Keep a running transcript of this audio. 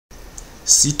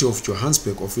City of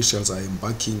Johannesburg officials are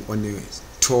embarking on a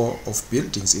tour of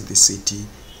buildings in the city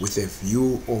with a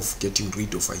view of getting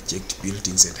rid of hijacked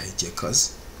buildings and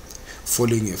hijackers,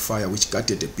 following a fire which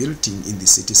gutted a building in the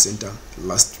city center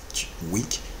last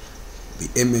week. The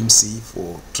MMC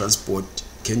for Transport,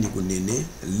 Kunene,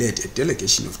 led a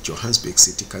delegation of Johannesburg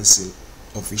City Council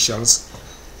officials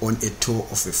on a tour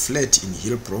of a flat in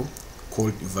Hillbrow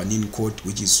called Vanin Court,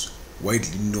 which is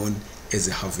widely known as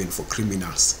a haven for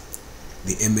criminals.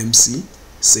 The MMC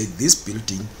said this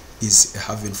building is a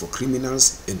haven for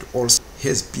criminals and also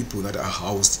has people that are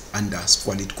housed under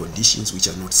squalid conditions which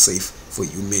are not safe for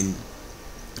human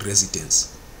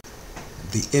residents.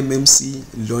 The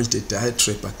MMC launched a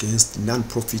diatribe against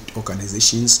non-profit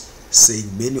organizations,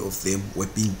 saying many of them were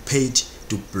being paid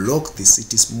to block the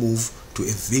city's move to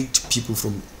evict people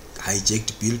from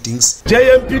hijacked buildings.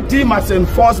 JMPT must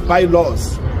enforce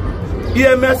bylaws.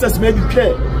 EMS has made it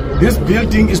clear this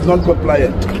building is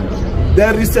non-compliant.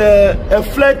 There is a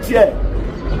flat here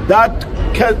that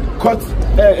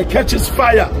catches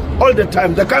fire all the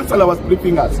time. The councillor was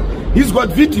briefing us. He's got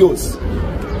videos.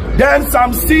 Then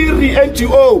some Siri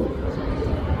NGO,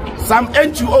 some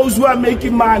NGOs who are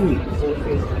making money.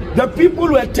 The people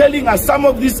were telling us some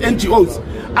of these NGOs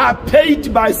are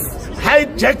paid by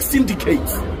hijack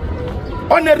syndicates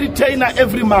on a retainer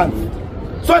every month.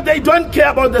 So they don't care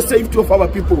about the safety of our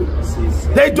people.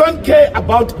 They don't care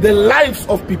about the lives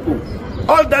of people.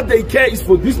 All that they care is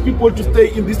for these people to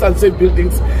stay in these unsafe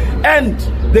buildings, and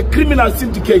the criminal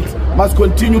syndicates must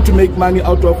continue to make money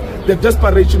out of the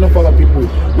desperation of our people.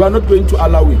 We are not going to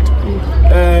allow it.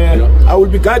 I will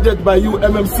be guided by you,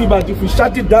 MMC, but if we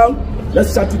shut it down,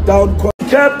 let's shut it down.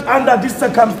 Kept under these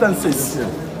circumstances.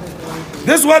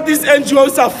 This is what these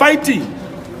NGOs are fighting,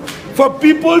 for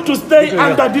people to stay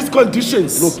under these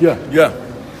conditions. Look, yeah.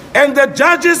 And the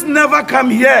judges never come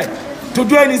here to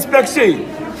do an inspection.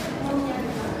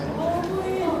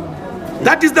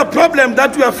 That is the problem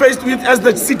that we are faced with as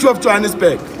the city of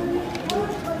Johannesburg.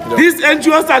 These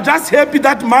NGOs are just happy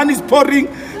that money is pouring.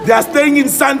 They are staying in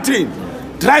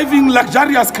Sandton, driving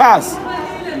luxurious cars,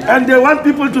 and they want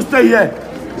people to stay here.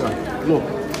 Look,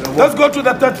 let's go to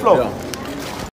the third floor.